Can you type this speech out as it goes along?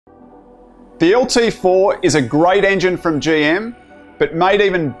The LT4 is a great engine from GM, but made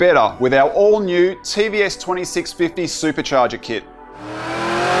even better with our all-new TVS2650 Supercharger kit.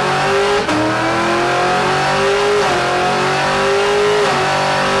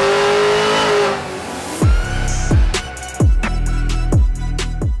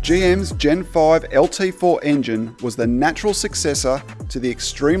 GM's Gen 5 LT4 engine was the natural successor to the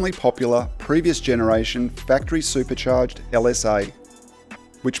extremely popular previous generation factory supercharged LSA,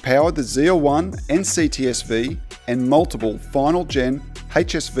 which powered the Z01 and CTS-V and multiple final gen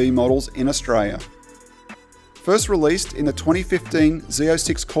HSV models in Australia. First released in the 2015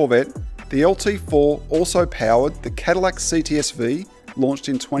 Z06 Corvette, the LT4 also powered the Cadillac CTS-V, launched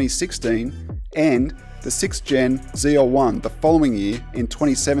in 2016, and the 6th Gen Z01 the following year in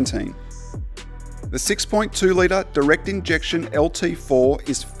 2017. The 6.2 litre direct injection LT4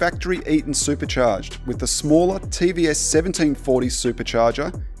 is factory eaten supercharged with the smaller TVS2650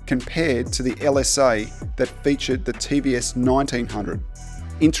 Supercharger compared to the LSA that featured the TVS1900.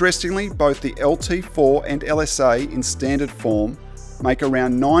 Interestingly, both the LT4 and LSA in standard form make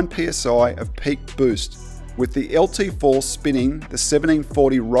around 9 psi of peak boost, with the LT4 spinning the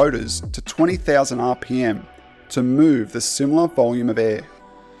 1740 rotors to 20,000 RPM to move the similar volume of air.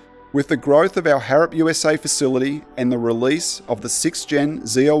 With the growth of our Harrop USA facility and the release of the 6th Gen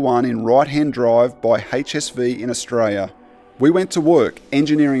Z01 in right-hand drive by HSV in Australia, we went to work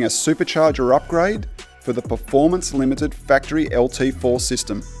engineering a supercharger upgrade for the performance-limited factory LT4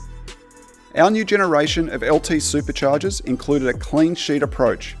 system. Our new generation of LT superchargers included a clean sheet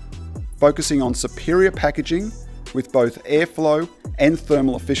approach, focusing on superior packaging with both airflow and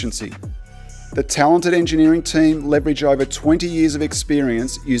thermal efficiency. The talented engineering team leveraged over 20 years of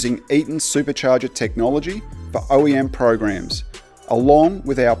experience using Eaton supercharger technology for OEM programs, along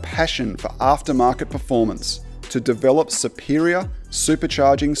with our passion for aftermarket performance to develop superior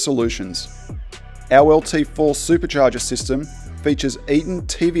supercharging solutions. Our LT4 supercharger system features Eaton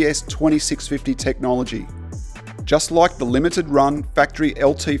TVS2650 technology, just like the limited run factory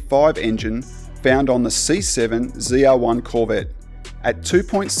LT5 engine found on the C7 Z06 Corvette. At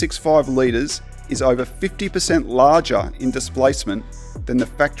 2.65 litres is over 50% larger in displacement than the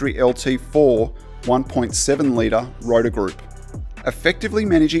factory LT4 1.7 litre rotor group. Effectively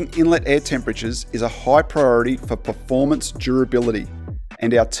managing inlet air temperatures is a high priority for performance durability,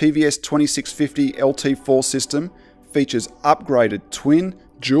 and our TVS2650 LT4 system features upgraded twin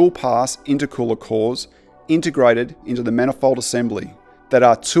dual-pass intercooler cores integrated into the manifold assembly that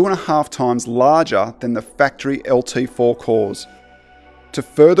are 2.5 times larger than the factory LT4 cores. To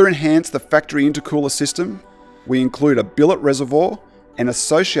further enhance the factory intercooler system, we include a billet reservoir and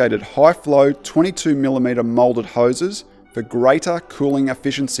associated high-flow 22mm molded hoses for greater cooling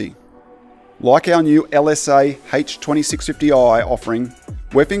efficiency. Like our new LSA H2650i offering,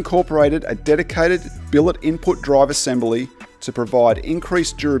 we've incorporated a dedicated billet input drive assembly to provide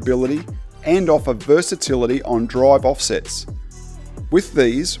increased durability and offer versatility on drive offsets. With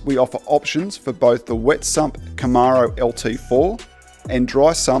these, we offer options for both the wet sump Camaro LT4 and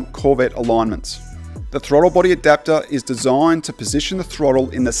dry sump Corvette alignments. The throttle body adapter is designed to position the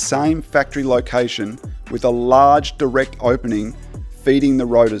throttle in the same factory location with a large direct opening feeding the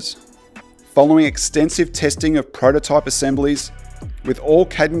rotors. Following extensive testing of prototype assemblies, with all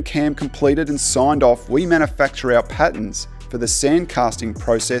CAD and CAM completed and signed off, we manufacture our patterns for the sand casting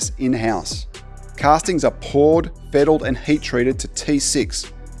process in-house. Castings are poured, fettled and heat treated to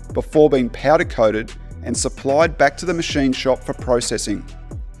T6 before being powder coated and supplied back to the machine shop for processing.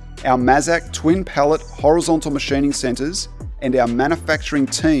 Our Mazak twin pallet horizontal machining centres and our manufacturing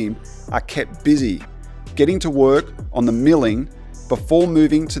team are kept busy, getting to work on the milling before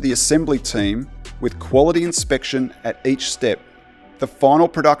moving to the assembly team with quality inspection at each step. The final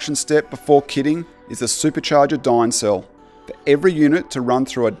production step before kitting is the supercharger dyno cell, for every unit to run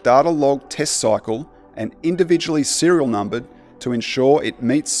through a data log test cycle and individually serial numbered to ensure it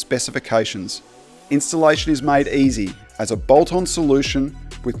meets specifications. Installation is made easy as a bolt-on solution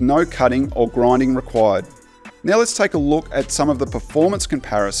with no cutting or grinding required. Now let's take a look at some of the performance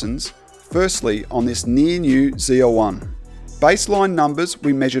comparisons, firstly on this near new Z01. Baseline numbers,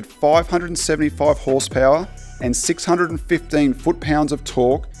 we measured 575 horsepower and 615 foot-pounds of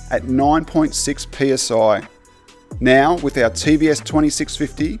torque at 9.6 psi. Now with our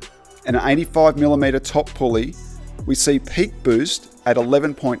TVS2650 and an 85mm top pulley, we see peak boost at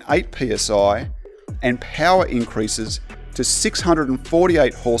 11.8 psi and power increases to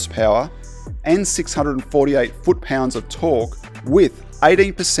 648 horsepower and 648 foot-pounds of torque with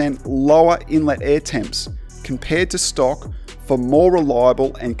 18% lower inlet air temps compared to stock for more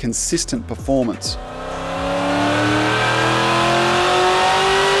reliable and consistent performance.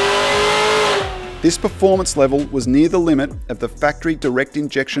 This performance level was near the limit of the factory direct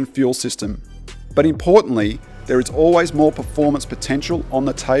injection fuel system. But importantly, there is always more performance potential on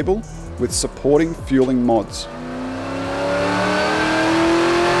the table with supporting fueling mods.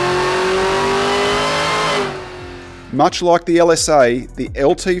 Much like the LSA, the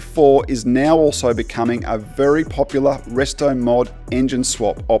LT4 is now also becoming a very popular resto-mod engine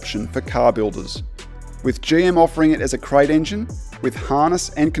swap option for car builders, with GM offering it as a crate engine with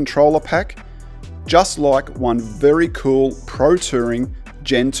harness and controller pack, just like one very cool Pro Touring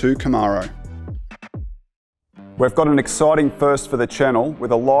Gen 2 Camaro. We've got an exciting first for the channel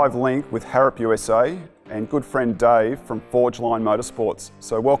with a live link with Harrop USA and good friend Dave from Forgeline Motorsports.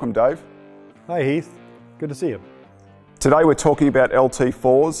 So welcome, Dave. Hi Heath, good to see you. Today we're talking about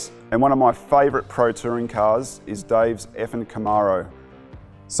LT4s, and one of my favourite Pro Touring cars is Dave's effing Camaro.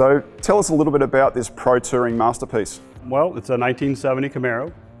 So tell us a little bit about this Pro Touring masterpiece. Well, it's a 1970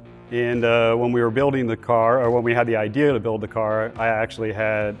 Camaro, and when we were building the car, or when we had the idea to build the car, I actually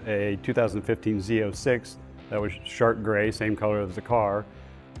had a 2015 Z06 that was shark gray, same color as the car,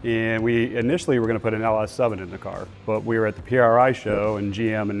 and we initially were going to put an LS7 in the car, but we were at the PRI show and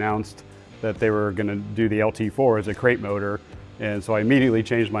GM announced that they were going to do the LT4 as a crate motor, and so I immediately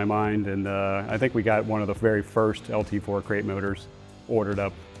changed my mind, and I think we got one of the very first LT4 crate motors ordered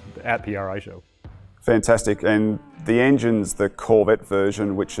up at PRI show. Fantastic, and the engine's the Corvette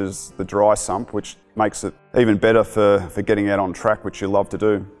version, which is the dry sump, which makes it even better for getting out on track, which you love to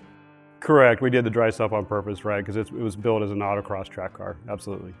do. Correct, we did the dry sump on purpose, right, because it was built as an autocross track car,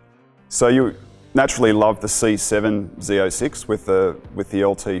 absolutely. So you naturally love the C7 Z06 with the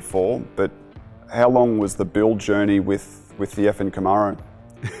LT4, but how long was the build journey with the effing Camaro?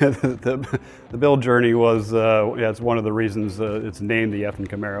 the build journey was, yeah, it's one of the reasons it's named the effing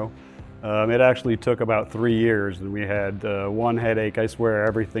Camaro. It actually took about 3 years, and we had one headache. I swear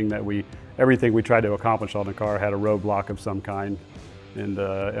everything we tried to accomplish on the car had a roadblock of some kind. And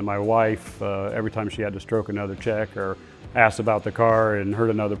my wife, every time she had to stroke another check or asked about the car and heard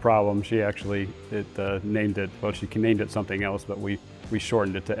another problem, she actually named it, well, she named it something else, but we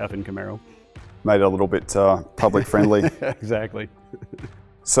shortened it to effing Camaro. Made it a little bit public friendly. Exactly.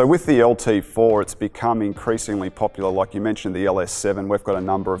 So with the LT4, it's become increasingly popular. Like you mentioned, the LS7, we've got a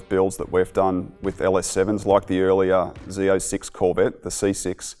number of builds that we've done with LS7s, like the earlier Z06 Corvette, the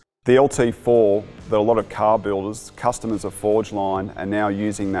C6. The LT4, that a lot of car builders, customers of Forgeline, are now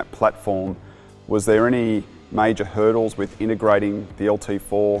using that platform. Was there any major hurdles with integrating the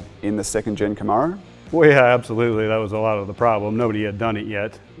LT4 in the second gen Camaro? Well, yeah, absolutely. That was a lot of the problem. Nobody had done it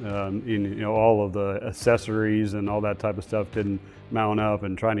yet. All of the accessories and all that type of stuff didn't mount up,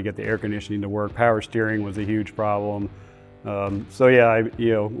 and trying to get the air conditioning to work. Power steering was a huge problem. So yeah,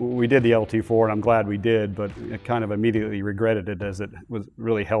 we did the LT4, and I'm glad we did, but I kind of immediately regretted it as it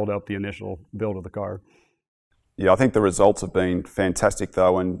really held up the initial build of the car. Yeah, I think the results have been fantastic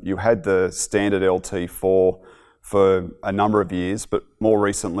though, and you had the standard LT4 for a number of years, but more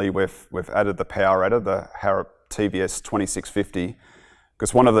recently we've added the power adder, the Harrop TVS2650,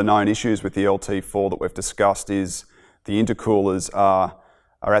 because one of the known issues with the LT4 that we've discussed is the intercoolers are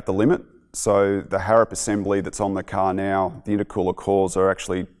at the limit. So the Harrop assembly that's on the car now, the intercooler cores are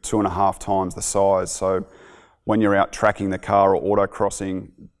actually 2.5 times the size. So when you're out tracking the car or autocrossing,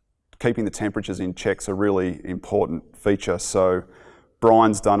 keeping the temperatures in check's a really important feature. So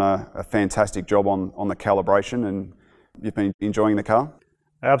Brian's done a fantastic job on the calibration, and you've been enjoying the car?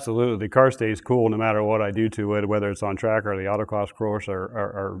 Absolutely. The car stays cool no matter what I do to it, whether it's on track or the autocross course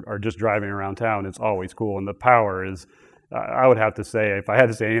or just driving around town. It's always cool, and the power is, I would have to say, if I had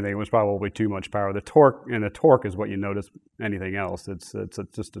to say anything, it was probably too much power. The torque is what you notice anything else. It's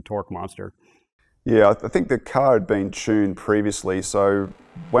just a torque monster. Yeah, I think the car had been tuned previously, so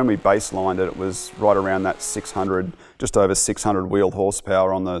when we baselined it, it was right around that 600, just over 600 wheel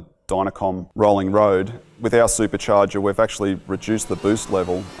horsepower on the Dynacom rolling road. With our supercharger, we've actually reduced the boost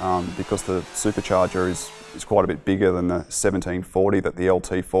level because the supercharger is quite a bit bigger than the 1740 that the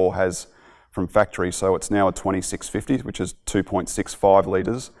LT4 has from factory. So it's now a 2650, which is 2.65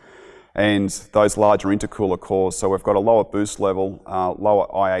 litres, and those larger intercooler cores. So we've got a lower boost level, lower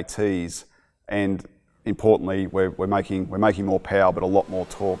IATs, and importantly, we're making more power, but a lot more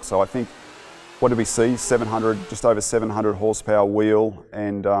torque. So I think, what did we see? 700, just over 700 horsepower wheel,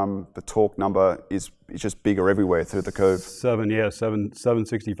 and the torque number is just bigger everywhere through the curve.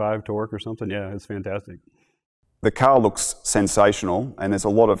 765 torque or something. Yeah, it's fantastic. The car looks sensational, and there's a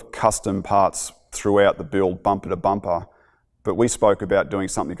lot of custom parts throughout the build, bumper to bumper. But we spoke about doing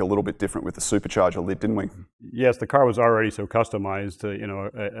something a little bit different with the supercharger lid, didn't we? Yes, the car was already so customized.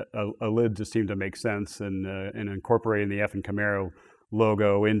 A lid just seemed to make sense, and incorporating the effing Camaro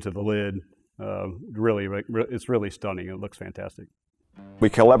logo into the lid It's really stunning. It looks fantastic. We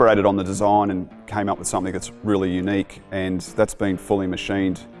collaborated on the design and came up with something that's really unique, and that's been fully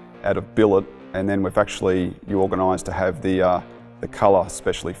machined out of billet, and then you organised to have the colour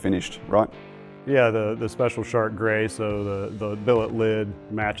specially finished, right? Yeah, the special shark grey, so the billet lid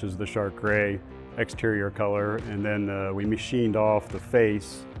matches the shark grey exterior color, and then we machined off the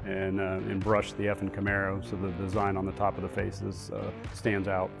face and brushed the F in Camaro, so the design on the top of the faces stands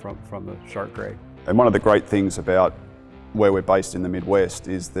out from the shark grey. And one of the great things about where we're based in the Midwest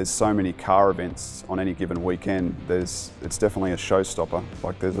is there's so many car events on any given weekend. It's definitely a showstopper.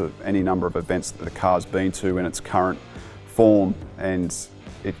 Like there's any number of events that the car's been to in its current form, and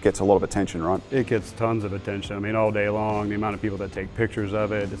it gets a lot of attention, right? It gets tons of attention. I mean, all day long, the amount of people that take pictures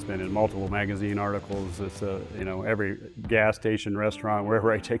of it. It's been in multiple magazine articles. It's every gas station, restaurant,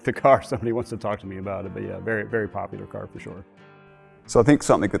 wherever I take the car, somebody wants to talk to me about it. But yeah, very, very popular car for sure. So I think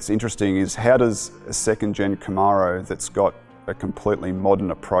something that's interesting is, how does a second gen Camaro that's got a completely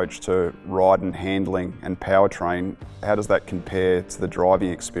modern approach to ride and handling and powertrain, how does that compare to the driving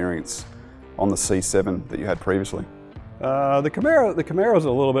experience on the C7 that you had previously? The Camaro is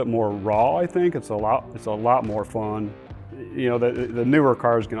a little bit more raw, I think. It's a lot more fun. You know, the newer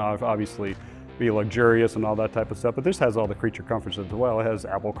cars can obviously be luxurious and all that type of stuff, but this has all the creature comforts as well. It has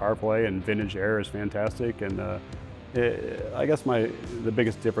Apple CarPlay, and vintage air is fantastic, and I guess the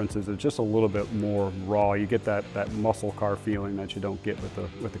biggest difference is it's just a little bit more raw. You get that muscle car feeling that you don't get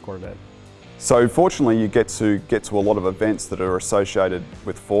with the Corvette. So fortunately, you get to a lot of events that are associated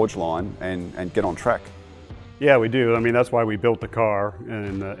with Forgeline and get on track. Yeah, we do. I mean, that's why we built the car,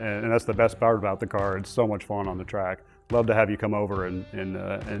 and that's the best part about the car. It's so much fun on the track. Love to have you come over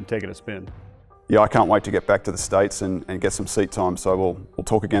and take it a spin. Yeah, I can't wait to get back to the States and get some seat time, so we'll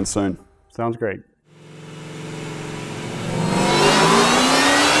talk again soon. Sounds great.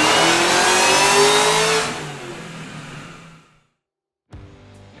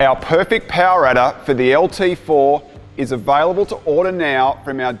 Our perfect power adder for the LT4 is available to order now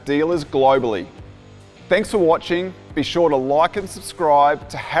from our dealers globally. Thanks for watching. Be sure to like and subscribe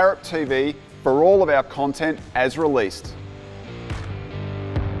to Harrop TV for all of our content as released.